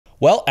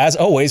Well, as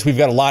always, we've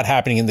got a lot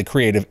happening in the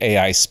creative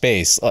AI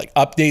space, like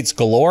updates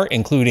galore,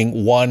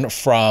 including one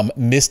from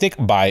Mystic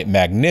by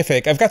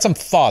Magnific. I've got some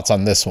thoughts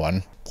on this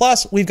one.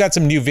 Plus, we've got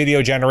some new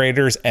video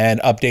generators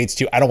and updates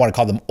to, I don't want to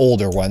call them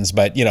older ones,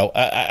 but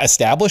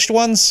established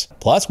ones.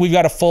 Plus, we've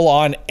got a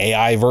full-on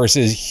AI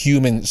versus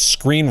human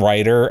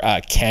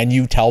screenwriter. Can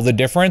you tell the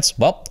difference?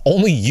 Well,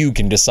 only you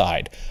can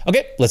decide.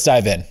 Okay, let's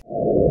dive in.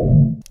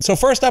 So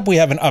first up, we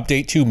have an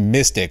update to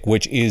Mystic,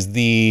 which is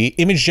the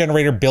image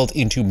generator built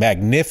into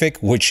Magnific,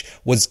 which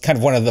was kind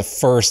of one of the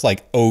first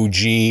like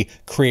OG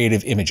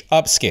creative image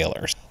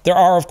upscalers. There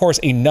are, of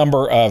course, a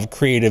number of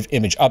creative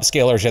image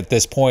upscalers at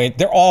this point.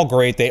 They're all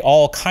great. They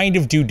all kind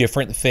of do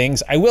different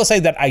things. I will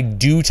say that I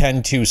do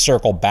tend to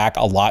circle back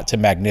a lot to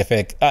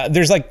Magnific.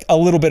 There's like a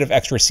little bit of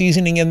extra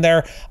seasoning in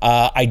there.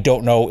 I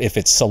don't know if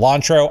it's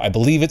cilantro. I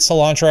believe it's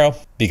cilantro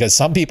because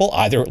some people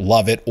either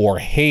love it or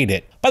hate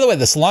it. By the way,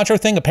 the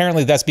cilantro thing,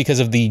 apparently that's because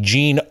of the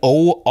gene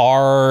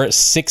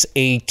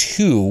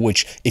OR6A2,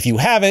 which if you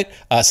have it,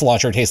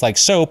 cilantro tastes like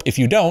soap. If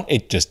you don't,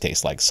 it just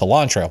tastes like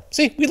cilantro.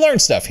 See, we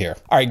learned stuff here.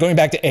 All right, going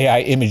back to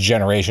AI image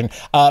generation,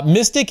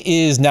 Mystic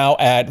is now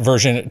at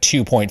version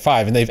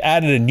 2.5, and they've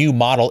added a new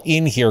model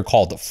in here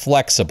called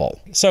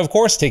Flexible. So of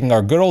course, taking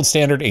our good old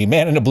standard, a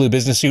man in a blue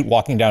business suit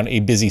walking down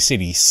a busy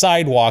city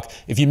sidewalk.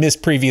 If you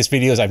missed previous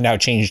videos, I've now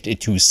changed it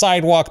to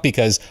sidewalk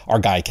because our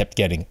guy kept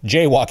getting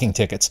jaywalking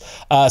tickets.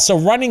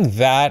 So running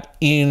that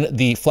in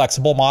the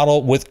flexible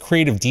model with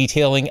creative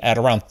detailing at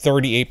around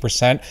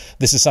 38%.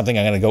 This is something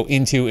I'm going to go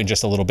into in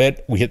just a little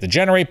bit. We hit the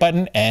generate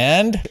button,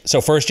 and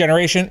so first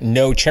generation,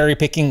 no cherry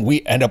picking.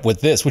 We end up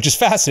with this, which is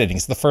fascinating.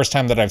 It's the first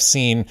time that I've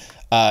seen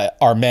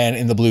our man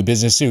in the blue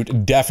business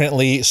suit,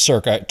 definitely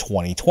circa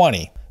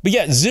 2020. But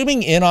yeah,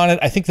 zooming in on it,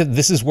 I think that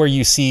this is where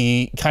you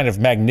see kind of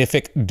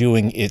Magnific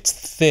doing its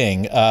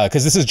thing,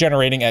 because this is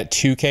generating at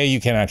 2K.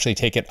 You can actually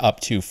take it up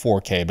to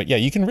 4K. But yeah,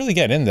 you can really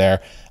get in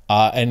there,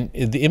 and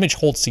the image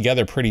holds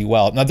together pretty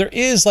well. Now, there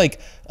is like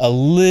a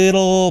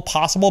little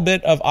possible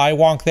bit of eye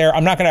wonk there.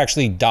 I'm not going to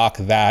actually dock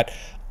that,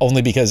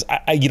 only because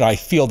I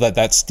feel that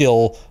that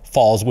still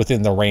falls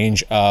within the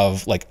range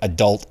of like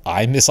adult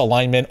eye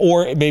misalignment,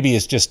 or maybe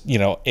it's just,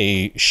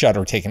 a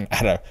shutter taken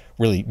at a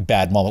really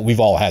bad moment.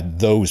 We've all had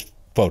those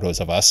photos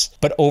of us.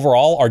 But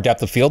overall, our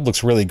depth of field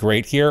looks really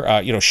great here,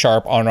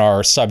 sharp on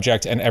our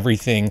subject and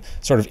everything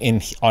sort of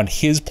on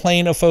his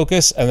plane of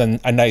focus, and then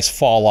a nice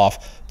fall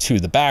off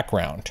to the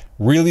background.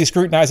 Really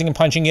scrutinizing and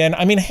punching in.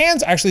 I mean,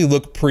 hands actually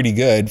look pretty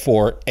good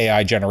for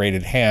AI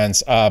generated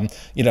hands.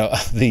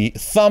 The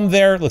thumb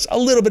there looks a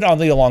little bit on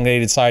the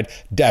elongated side.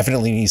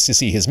 Definitely needs to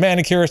see his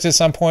manicurist at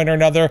some point or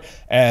another.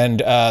 And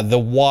the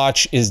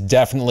watch is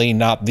definitely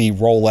not the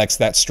Rolex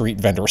that street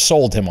vendor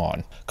sold him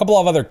on. A couple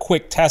of other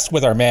quick tests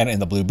with our man in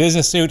the blue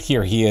business suit.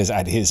 Here he is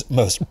at his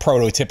most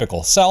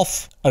prototypical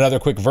self. Another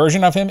quick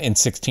version of him in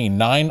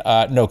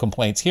 16:9. No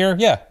complaints here.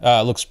 Yeah,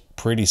 looks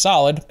pretty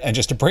solid. And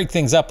just to break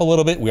things up a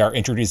little bit, we are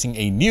introducing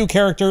a new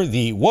character,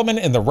 the woman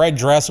in the red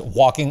dress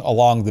walking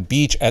along the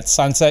beach at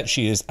sunset.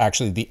 She is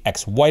actually the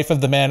ex-wife of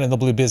the man in the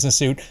blue business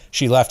suit.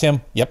 She left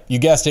him, yep, you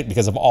guessed it,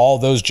 because of all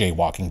those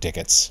jaywalking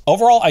tickets.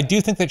 Overall, I do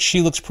think that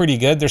she looks pretty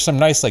good. There's some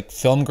nice like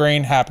film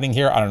grain happening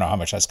here. I don't know how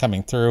much that's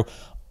coming through.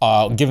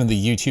 Given the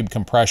YouTube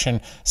compression.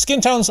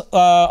 Skin tones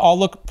all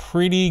look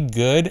pretty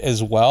good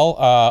as well.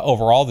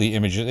 Overall, the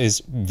image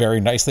is very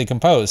nicely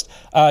composed.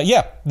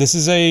 Yeah, this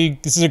is a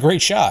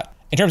great shot.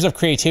 In terms of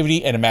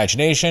creativity and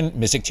imagination,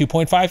 Mystic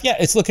 2.5, yeah,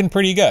 it's looking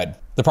pretty good.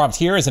 The prompt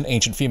here is an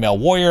ancient female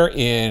warrior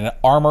in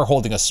armor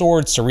holding a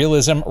sword,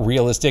 surrealism,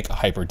 realistic,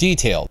 hyper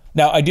detailed.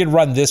 Now, I did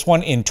run this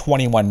one in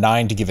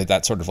 21:9 to give it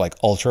that sort of like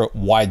ultra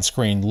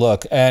widescreen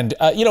look. And,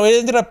 it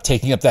ended up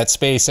taking up that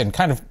space and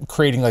kind of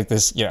creating like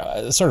this,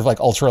 sort of like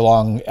ultra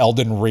long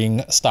Elden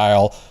Ring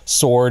style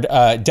sword.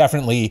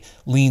 Definitely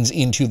leans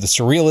into the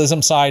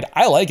surrealism side.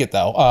 I like it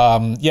though.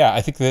 Yeah,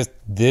 I think that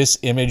this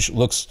image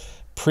looks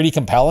pretty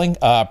compelling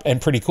and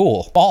pretty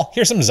cool. Well,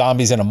 here's some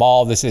zombies in a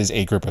mall. This is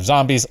a group of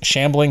zombies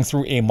shambling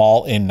through a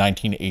mall in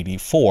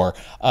 1984.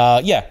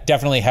 Yeah,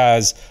 definitely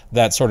has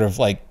that sort of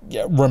like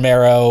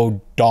Romero,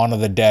 Dawn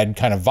of the Dead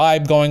kind of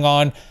vibe going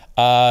on.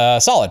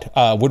 Solid.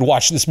 Would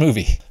watch this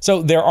movie.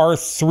 So there are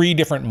 3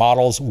 different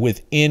models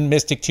within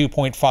Mystic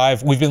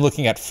 2.5. We've been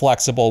looking at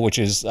Flexible, which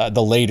is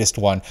the latest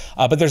one,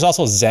 but there's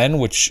also Zen,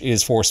 which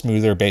is for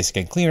smoother, basic,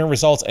 and cleaner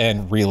results,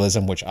 and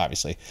Realism, which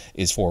obviously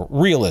is for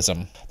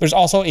realism. There's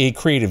also a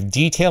creative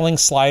detailing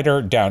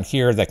slider down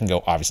here that can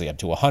go obviously up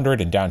to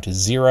 100 and down to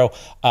 0.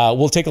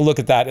 We'll take a look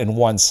at that in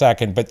 1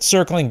 second, but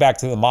circling back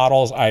to the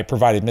models, I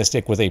provided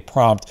Mystic with a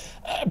prompt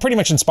pretty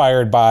much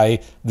inspired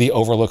by the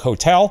Overlook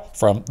Hotel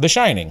from The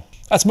Shining.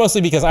 That's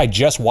mostly because I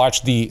just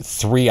watched the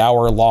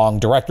 3-hour-long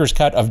director's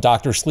cut of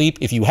Dr. Sleep.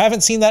 If you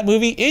haven't seen that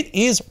movie, it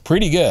is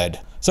pretty good.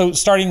 So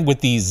starting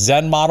with the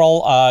Zen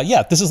model,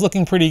 yeah, this is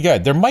looking pretty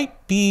good. There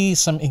might be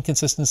some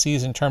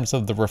inconsistencies in terms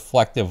of the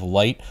reflective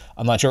light.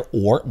 I'm not sure,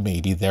 or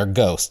maybe they're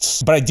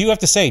ghosts. But I do have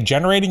to say,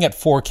 generating at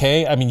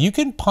 4K, I mean, you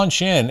can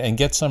punch in and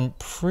get some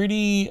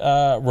pretty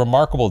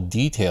remarkable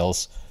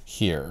details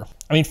here.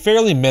 I mean,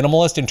 fairly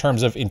minimalist in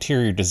terms of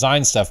interior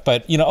design stuff,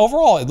 but you know,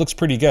 overall it looks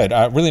pretty good.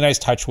 Really nice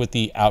touch with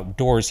the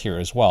outdoors here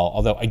as well.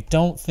 Although I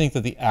don't think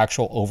that the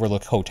actual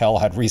Overlook Hotel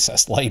had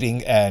recessed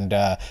lighting and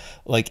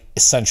like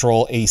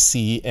central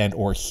AC and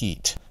or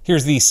heat.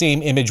 Here's the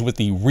same image with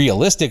the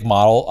realistic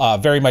model,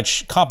 very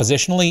much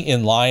compositionally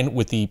in line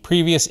with the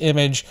previous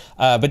image,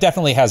 but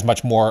definitely has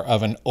much more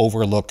of an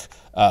Overlook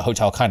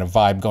Hotel kind of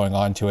vibe going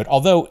on to it.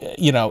 Although,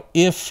 you know,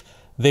 if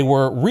they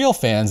were real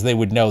fans, they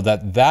would know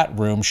that that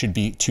room should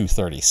be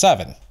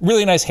 237.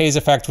 Really nice haze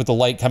effect with the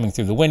light coming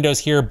through the windows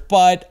here,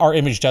 but our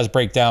image does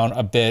break down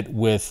a bit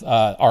with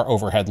our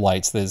overhead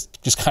lights that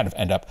just kind of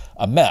end up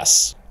a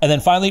mess. And then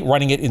finally,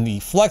 running it in the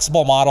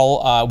flexible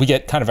model, we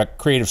get kind of a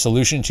creative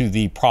solution to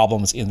the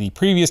problems in the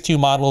previous two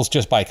models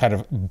just by kind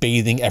of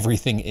bathing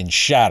everything in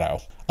shadow.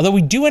 Although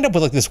we do end up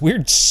with like this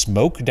weird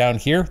smoke down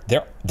here,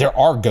 there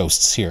are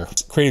ghosts here.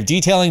 Creative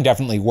detailing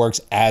definitely works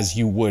as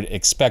you would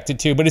expect it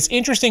to, but it's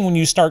interesting when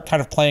you start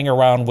kind of playing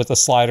around with the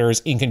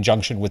sliders in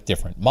conjunction with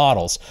different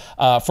models.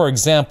 For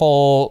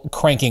example,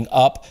 cranking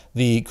up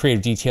the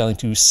creative detailing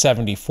to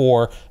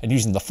 74 and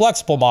using the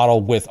flexible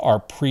model with our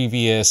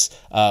previous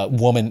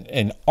woman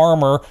in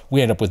armor,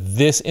 we end up with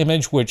this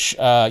image, which,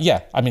 yeah,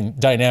 I mean,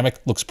 dynamic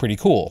looks pretty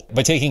cool.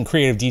 By taking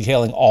creative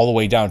detailing all the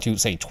way down to,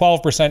 say,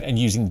 12% and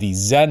using the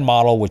Zen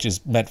model, which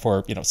is meant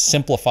for, you know,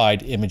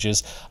 simplified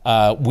images,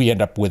 we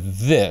end up with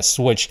this,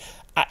 which,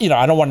 you know,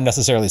 I don't want to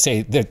necessarily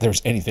say that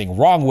there's anything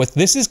wrong with.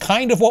 This is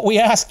kind of what we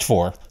asked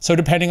for. So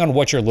depending on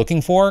what you're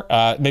looking for,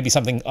 maybe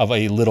something of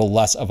a little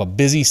less of a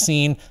busy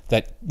scene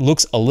that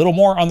looks a little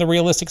more on the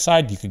realistic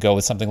side, you could go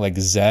with something like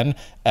Zen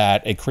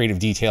at a creative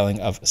detailing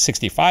of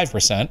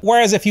 65%.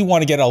 Whereas if you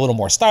want to get a little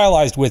more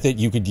stylized with it,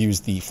 you could use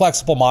the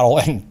flexible model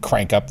and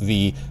crank up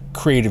the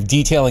creative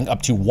detailing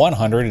up to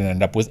 100 and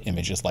end up with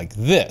images like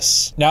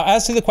this. Now,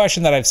 as to the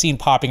question that I've seen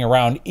popping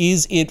around,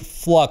 is it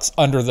Flux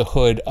under the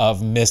hood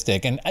of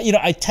Mystic? And, you know,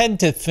 I tend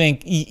to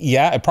think,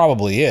 yeah, it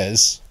probably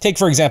is. Take,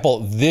 for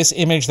example, this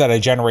image that I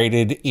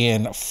generated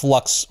in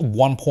Flux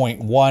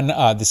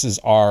 1.1. This is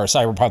our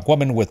cyberpunk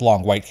woman with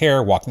long white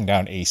hair walking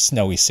down a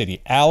snowy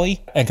city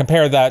alley. And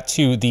compare that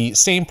to the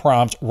same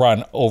prompt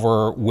run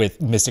over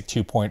with Mystic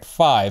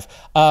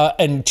 2.5.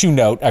 And to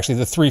note, actually,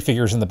 the three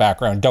figures in the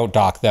background, don't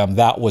dock them.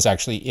 That was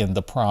actually in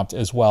the prompt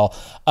as well.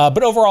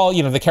 But overall,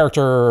 you know, the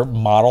character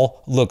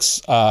model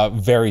looks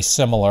very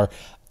similar.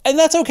 And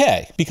that's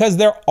okay, because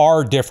there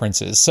are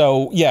differences.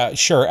 So yeah,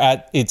 sure,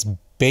 at its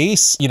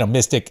base, you know,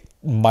 Mystic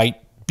might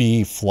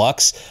be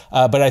Flux,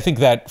 but I think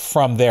that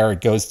from there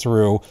it goes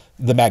through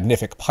the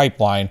Magnific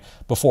pipeline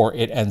before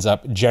it ends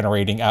up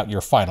generating out your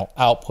final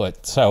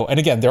output. So, and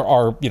again, there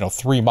are, you know,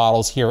 3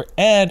 models here,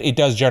 and it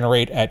does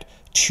generate at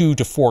 2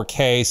 to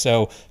 4K,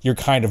 so you're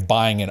kind of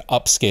buying an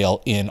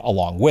upscale in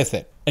along with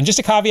it. And just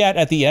a caveat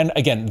at the end,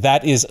 again,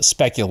 that is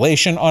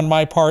speculation on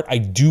my part. I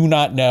do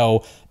not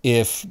know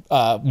if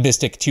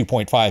Mystic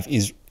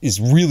 2.5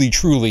 is really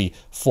truly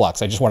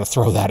Flux. I just want to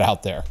throw that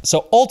out there.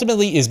 So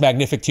ultimately, is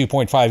Magnific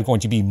 2.5 going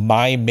to be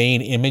my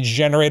main image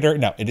generator?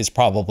 No, it is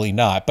probably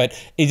not, but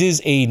it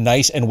is a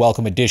nice and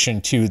welcome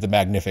addition to the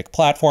Magnific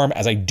platform,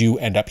 as I do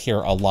end up here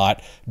a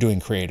lot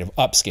doing creative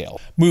upscale.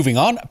 Moving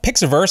on,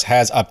 Pixverse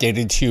has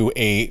updated to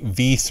a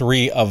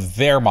V3 of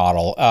their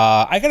model.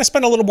 I got to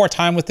spend a little more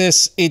time with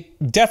this.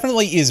 It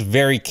definitely is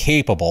very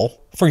capable.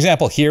 For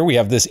example, here we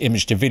have this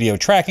image to video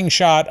tracking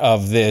shot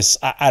of this,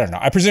 I don't know,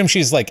 I presume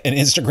she's like an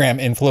Instagram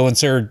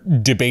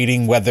influencer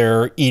debating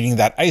whether eating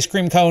that ice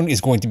cream cone is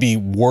going to be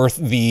worth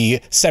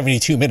the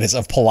 72 minutes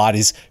of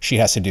Pilates she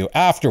has to do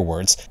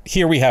afterwards.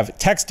 Here we have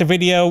text to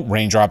video,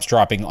 raindrops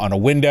dropping on a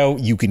window.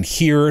 You can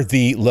hear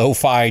the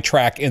lo-fi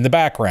track in the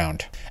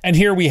background. And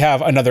here we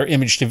have another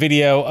image to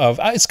video of,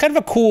 it's kind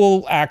of a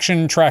cool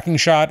action tracking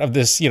shot of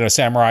this, you know,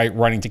 samurai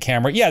running to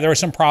camera. Yeah, there are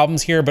some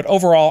problems here, but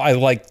overall I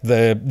like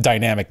the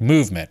dynamic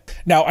movement.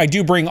 Now, I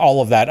do bring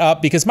all of that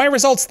up because my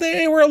results,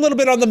 they were a little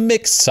bit on the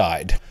mixed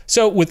side.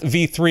 So with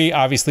V3,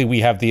 obviously we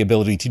have the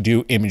ability to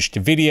do image to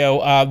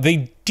video.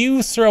 They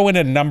do throw in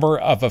a number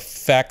of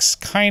effects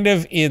kind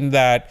of in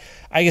that,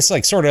 I guess,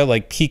 like sort of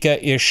like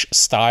Pika-ish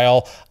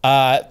style.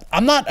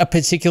 I'm not a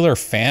particular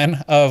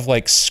fan of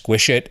like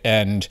Squish It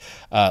and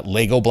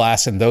Lego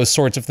Blast and those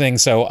sorts of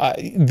things, so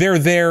they're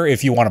there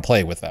if you want to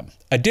play with them.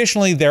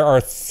 Additionally, there are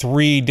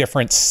 3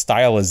 different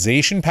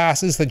stylization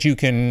passes that you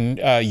can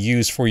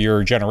use for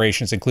your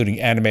generations, including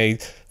anime,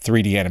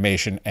 3D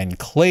animation, and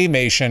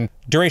claymation.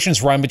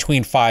 Durations run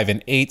between 5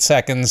 and 8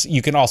 seconds.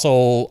 You can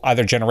also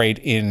either generate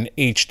in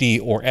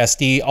HD or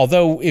SD,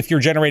 although if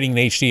you're generating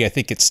in HD, I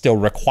think it still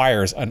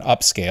requires an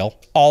upscale.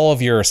 All of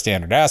your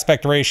standard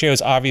aspect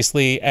ratios,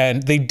 obviously,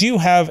 and they do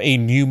have a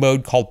new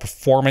mode called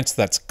Performance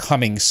that's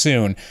coming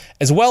soon,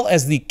 as well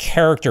as the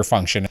character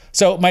function.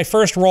 So my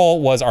first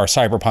role was our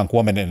cyberpunk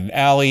woman in an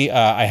alley.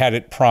 I had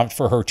it prompt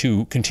for her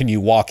to continue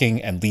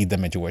walking and lead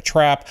them into a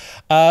trap.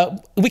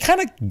 We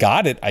kind of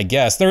got it, I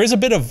guess. There is a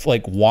bit of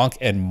like wonk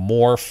and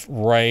morph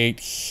right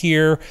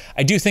here.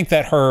 I do think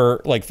that her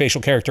like facial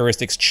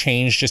characteristics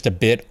changed just a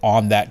bit on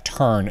on that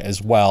turn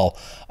as well.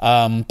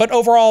 But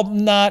overall,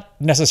 not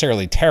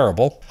necessarily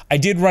terrible. I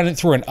did run it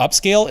through an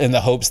upscale in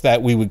the hopes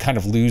that we would kind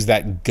of lose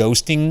that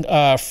ghosting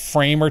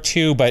frame or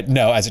two, but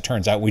no, as it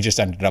turns out, we just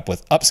ended up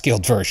with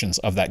upscaled versions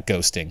of that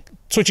ghosting.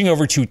 Switching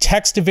over to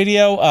text to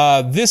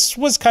video, this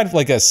was kind of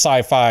like a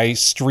sci-fi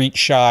street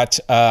shot,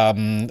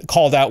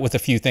 called out with a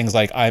few things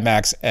like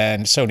IMAX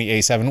and Sony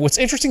A7. What's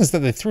interesting is that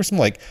they threw some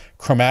like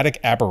chromatic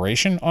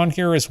aberration on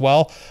here as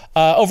well.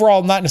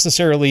 Overall, not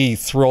necessarily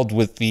thrilled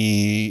with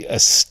the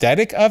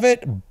aesthetic of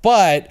it,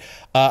 but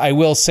I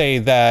will say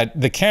that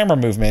the camera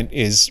movement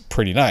is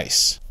pretty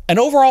nice. And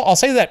overall, I'll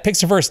say that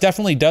Pixverse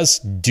definitely does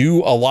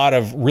do a lot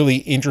of really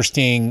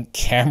interesting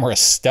camera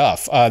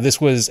stuff. This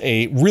was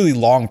a really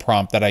long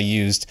prompt that I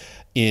used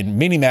in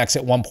Minimax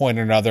at one point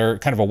or another,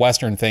 kind of a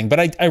Western thing.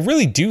 But I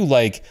really do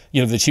like,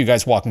 you know, the two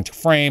guys walking to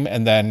frame,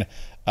 and then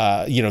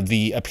you know,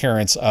 the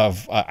appearance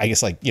of, I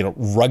guess, like, you know,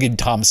 rugged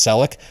Tom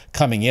Selleck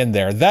coming in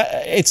there.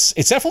 That it's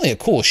definitely a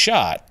cool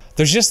shot.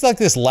 There's just like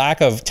this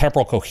lack of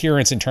temporal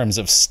coherence in terms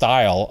of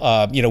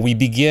style. You know, we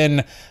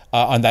begin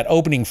on that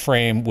opening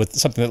frame with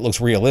something that looks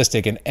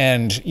realistic and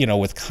end, you know,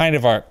 with kind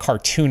of a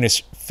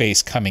cartoonish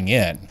face coming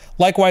in.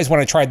 Likewise, when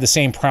I tried the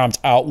same prompt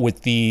out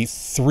with the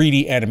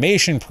 3D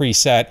animation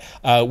preset,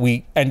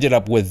 we ended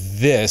up with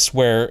this,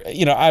 where,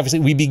 you know, obviously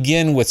we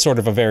begin with sort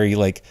of a very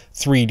like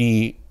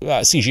 3D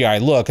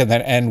CGI look, and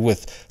then end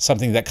with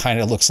something that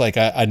kind of looks like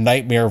a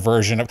nightmare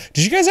version of.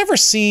 Did you guys ever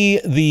see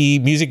the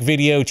music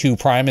video to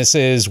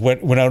Primus's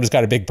Winona's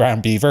Got a Big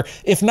Brown Beaver?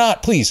 If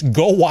not, please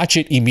go watch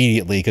it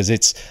immediately, because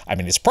it's, I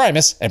mean, it's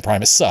Primus, and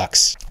Primus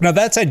sucks. Now,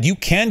 that said, you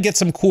can get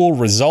some cool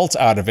results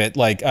out of it.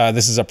 Like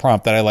this is a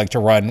prompt that I like to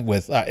run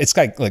with, it's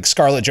got like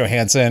Scarlett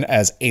Johansson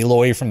as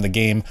Aloy from the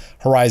game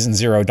Horizon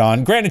Zero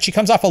Dawn. Granted, she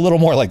comes off a little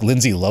more like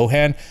Lindsay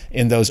Lohan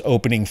in those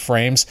opening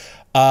frames.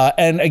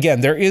 And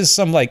again, there is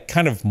some like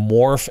kind of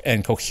morph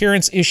and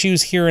coherence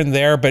issues here and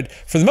there, but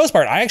for the most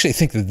part, I actually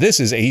think that this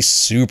is a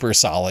super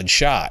solid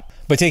shot.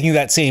 But taking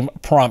that same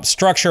prompt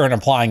structure and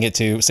applying it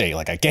to, say,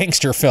 like a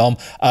gangster film,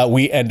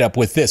 we end up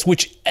with this,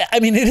 which,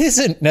 I mean, it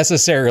isn't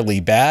necessarily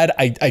bad.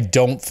 I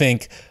don't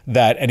think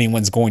that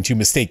anyone's going to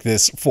mistake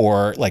this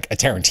for like a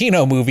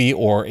Tarantino movie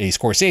or a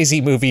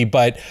Scorsese movie,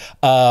 but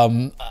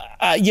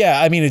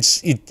yeah, I mean,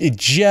 it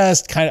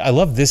just kind of, I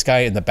love this guy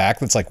in the back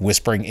that's like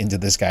whispering into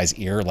this guy's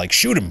ear, like,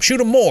 shoot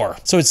him more.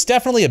 So it's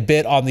definitely a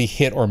bit on the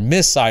hit or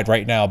miss side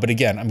right now. But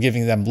again, I'm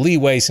giving them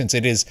leeway since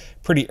it is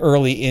pretty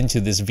early into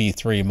this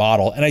V3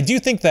 model. And I do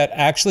think that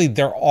actually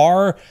there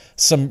are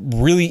some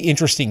really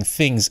interesting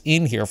things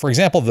in here. For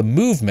example, the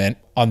movement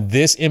on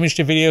this image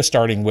to video,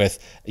 starting with,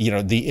 you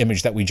know, the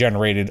image that we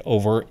generated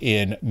over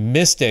in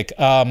Mystic,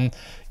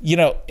 you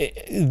know,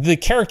 the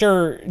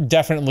character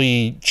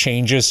definitely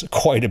changes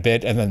quite a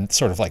bit, and then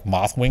sort of like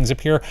moth wings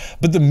appear,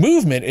 but the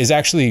movement is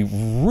actually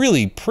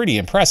really pretty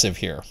impressive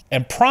here.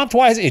 And prompt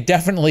wise, it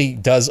definitely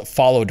does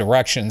follow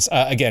directions.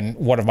 Again,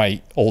 one of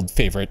my old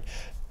favorite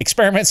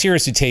experiments here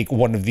is to take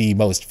one of the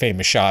most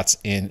famous shots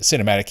in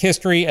cinematic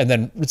history and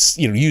then,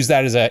 you know, use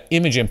that as an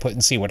image input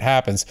and see what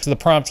happens. So the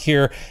prompt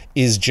here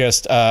is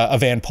just a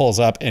van pulls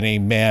up and a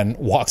man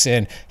walks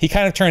in. He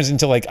kind of turns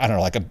into like, I don't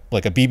know,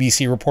 like a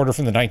BBC reporter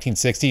from the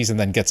 1960s, and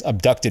then gets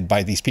abducted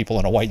by these people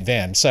in a white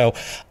van. So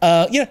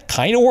yeah,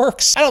 kind of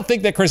works. I don't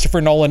think that Christopher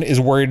Nolan is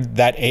worried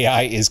that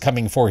AI is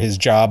coming for his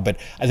job, but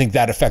I think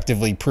that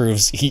effectively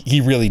proves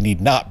he really need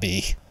not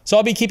be. So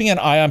I'll be keeping an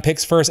eye on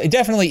Pixverse. It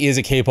definitely is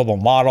a capable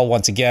model.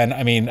 Once again,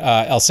 I mean,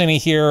 Elsini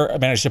here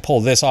managed to pull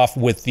this off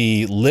with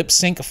the lip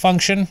sync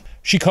function.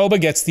 Shikoba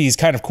gets these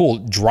kind of cool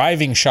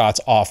driving shots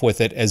off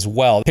with it as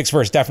well.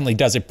 Pixverse definitely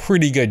does a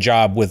pretty good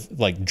job with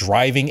like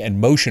driving and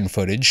motion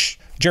footage.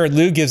 Jared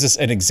Liu gives us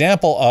an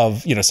example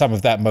of, you know, some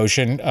of that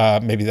motion.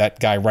 Maybe that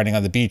guy running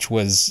on the beach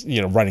was,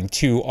 you know, running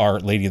to our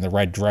lady in the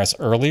red dress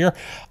earlier.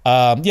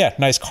 Yeah,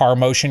 nice car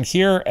motion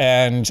here.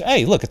 And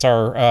hey, look, it's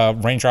our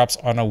raindrops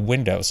on a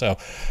window. So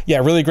yeah,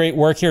 really great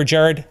work here,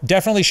 Jared.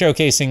 Definitely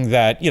showcasing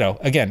that, you know,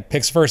 again,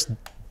 Pixverse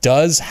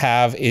does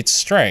have its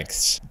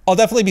strengths. I'll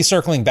definitely be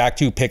circling back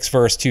to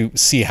Pixverse to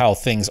see how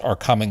things are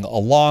coming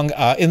along.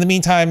 In the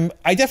meantime,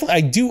 I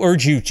do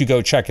urge you to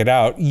go check it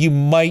out. You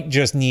might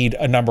just need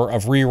a number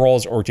of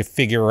rerolls or to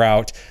figure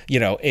out, you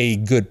know, a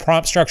good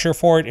prompt structure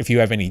for it. If you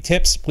have any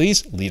tips,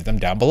 please leave them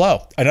down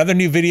below. Another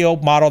new video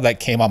model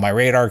that came on my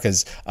radar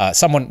because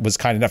someone was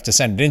kind enough to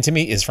send it in to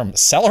me is from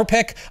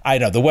SellerPick. I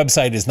know the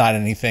website is not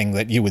anything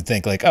that you would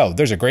think like, oh,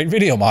 there's a great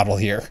video model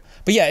here.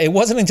 But yeah, it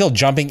wasn't until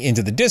jumping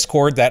into the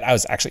Discord that I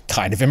was actually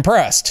kind of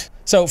impressed.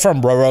 So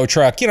from Roro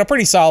Truck, you know,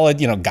 pretty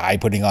solid, you know, guy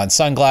putting on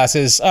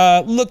sunglasses,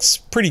 looks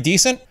pretty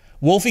decent.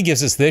 Wolfie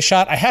gives us this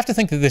shot. I have to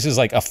think that this is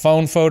like a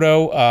phone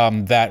photo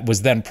that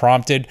was then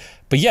prompted,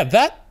 but yeah,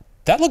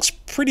 that looks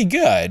pretty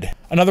good.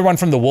 Another one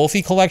from the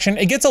Wolfie collection.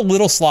 It gets a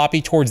little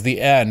sloppy towards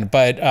the end,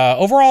 but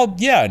overall,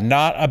 yeah,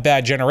 not a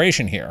bad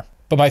generation here.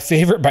 But my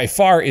favorite by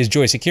far is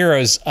Joy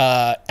Sekiro's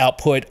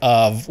output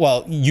of,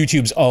 well,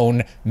 YouTube's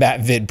own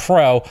MatVid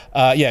Pro.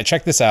 Yeah,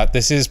 check this out.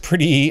 This is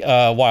pretty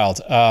wild.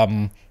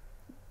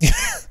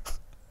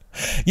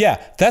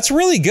 Yeah, that's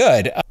really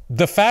good.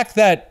 The fact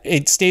that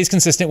it stays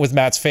consistent with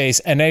Matt's face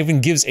and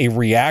even gives a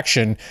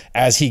reaction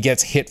as he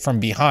gets hit from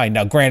behind.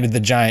 Now, granted, the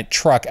giant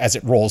truck, as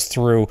it rolls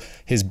through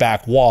his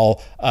back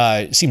wall,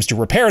 seems to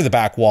repair the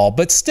back wall,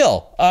 but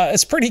still,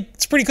 it's pretty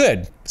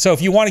good. So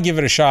if you want to give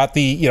it a shot,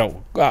 the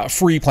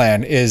free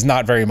plan is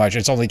not very much.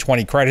 It's only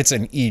 20 credits,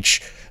 and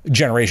each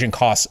generation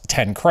costs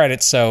 10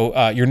 credits,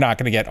 so you're not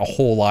going to get a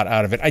whole lot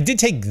out of it. I did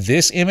take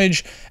this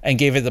image and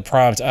gave it the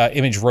prompt,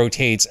 image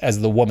rotates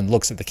as the woman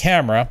looks at the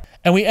camera,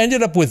 and we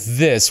ended up with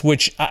this,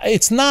 which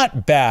it's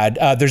not bad.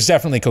 There's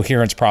definitely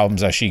coherence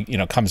problems as she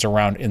comes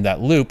around in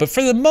that loop, but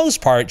for the most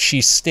part,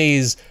 she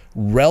stays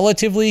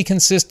relatively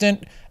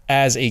consistent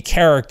as a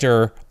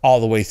character all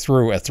the way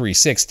through a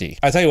 360.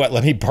 I'll tell you what,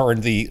 let me burn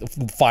the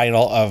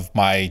final of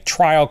my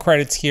trial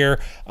credits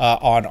here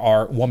on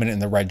our woman in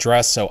the red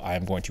dress. So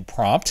I'm going to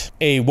prompt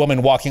a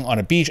woman walking on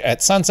a beach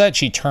at sunset.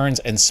 She turns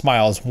and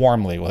smiles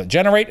warmly. We'll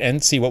generate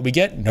and see what we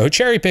get. No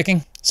cherry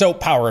picking. So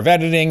power of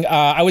editing,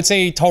 I would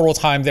say total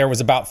time there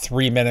was about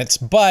 3 minutes,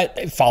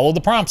 but follow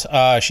the prompt.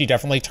 She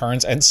definitely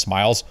turns and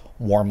smiles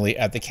warmly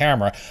at the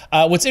camera.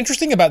 What's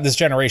interesting about this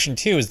generation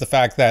too is the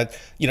fact that,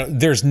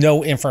 there's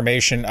no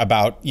information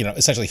about,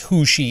 essentially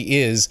who she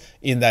is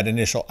in that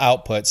initial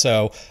output.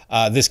 So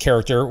this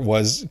character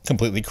was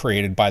completely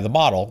created by the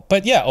model.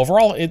 But yeah,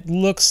 overall, it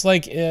looks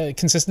like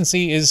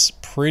consistency is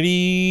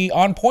pretty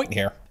on point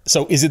here.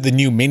 So is it the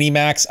new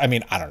Minimax? I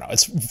mean, I don't know.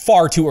 It's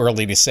far too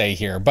early to say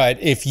here, but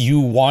if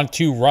you want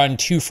to run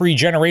 2 free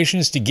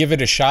generations to give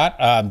it a shot,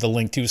 the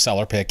link to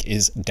seller pick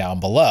is down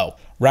below.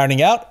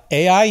 Rounding out,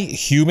 AI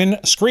human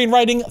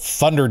screenwriting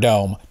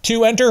Thunderdome.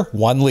 2 enter,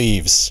 1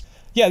 leaves.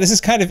 Yeah, this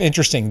is kind of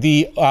interesting.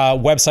 The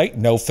website,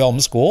 No Film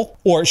School,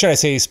 or should I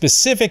say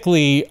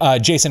specifically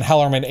Jason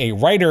Hellerman, a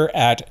writer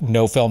at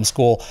No Film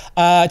School,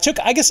 took,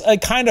 I guess, a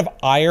kind of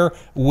ire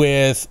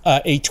with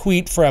a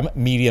tweet from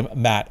Medium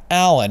Matt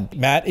Allen.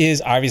 Matt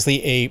is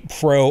obviously a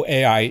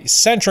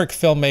pro-AI-centric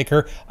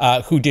filmmaker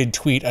who did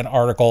tweet an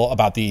article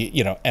about the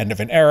end of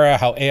an era,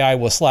 how AI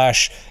will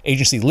slash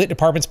agency lit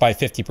departments by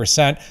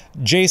 50%.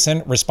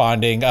 Jason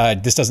responding,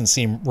 this doesn't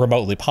seem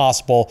remotely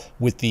possible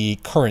with the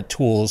current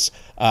tools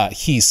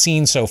he's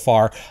seen so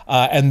far.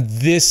 And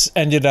this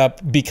ended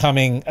up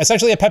becoming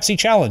essentially a Pepsi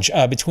challenge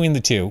between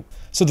the two.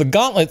 So the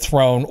gauntlet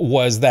thrown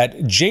was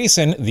that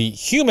Jason, the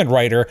human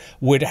writer,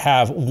 would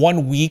have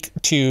 1 week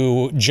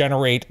to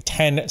generate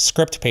 10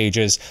 script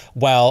pages,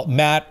 while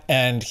Matt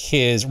and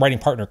his writing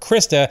partner,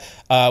 Krista,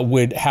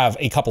 would have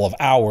a couple of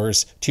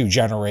hours to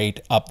generate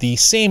up the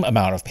same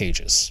amount of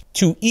pages.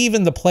 To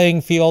even the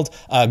playing field,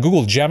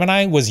 Google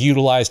Gemini was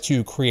utilized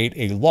to create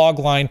a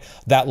logline.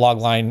 That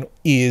logline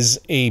is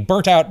a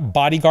burnt-out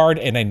bodyguard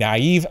and a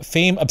naive,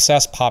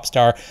 fame-obsessed pop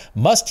star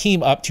must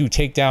team up to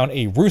take down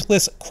a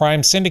ruthless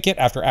crime syndicate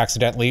after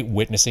accidentally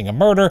witnessing a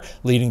murder,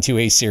 leading to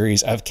a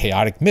series of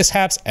chaotic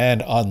mishaps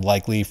and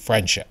unlikely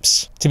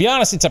friendships. To be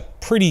honest, it's a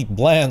pretty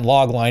bland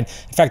logline.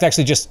 In fact,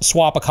 actually just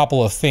swap a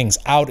couple of things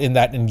out in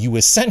that and you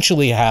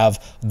essentially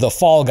have the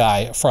Fall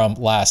Guy from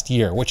last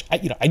year, which I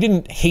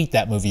didn't hate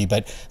that movie,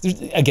 but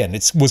again,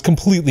 it was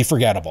completely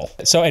forgettable.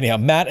 So anyhow,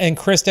 Matt and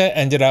Krista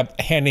ended up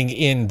handing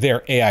in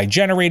their AI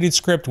generated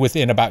script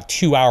within about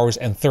 2 hours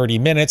and 30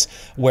 minutes,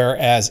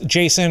 whereas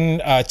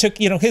Jason took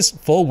his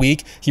full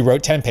week. He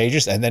wrote 10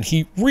 pages and then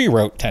he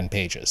rewrote 10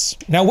 pages.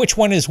 Now, which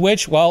one is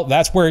which? Well,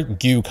 that's where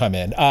you come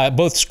in.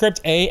 Both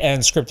script A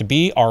and script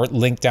B are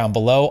linked down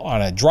below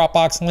on a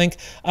Dropbox link.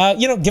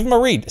 Give them a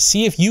read.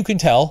 See if you can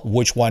tell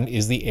which one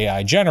is the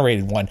AI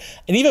generated one.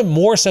 And even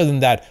more so than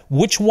that,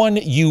 which one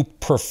you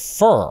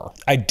prefer.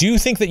 I do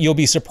think that you'll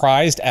be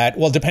surprised at,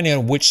 well, depending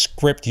on which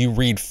script you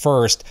read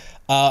first,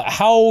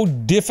 how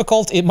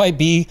difficult it might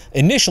be,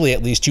 initially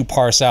at least, to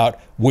parse out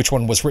which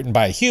one was written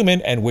by a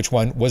human and which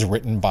one was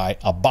written by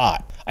a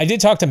bot. I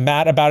did talk to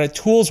Matt about it.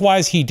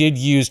 Tools-wise, he did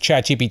use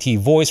ChatGPT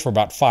Voice for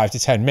about 5 to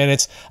 10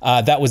 minutes.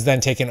 That was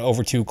then taken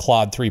over to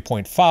Claude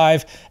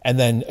 3.5 and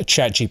then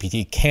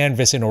ChatGPT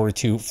Canvas in order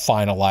to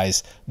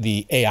finalize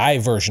the AI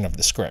version of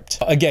the script.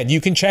 Again, you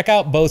can check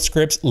out both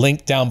scripts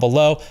linked down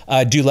below.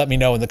 Do let me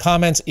know in the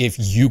comments if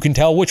you can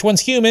tell which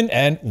one's human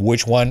and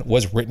which one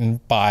was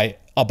written by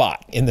a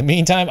bot. In the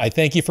meantime, I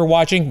thank you for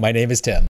watching. My name is Tim.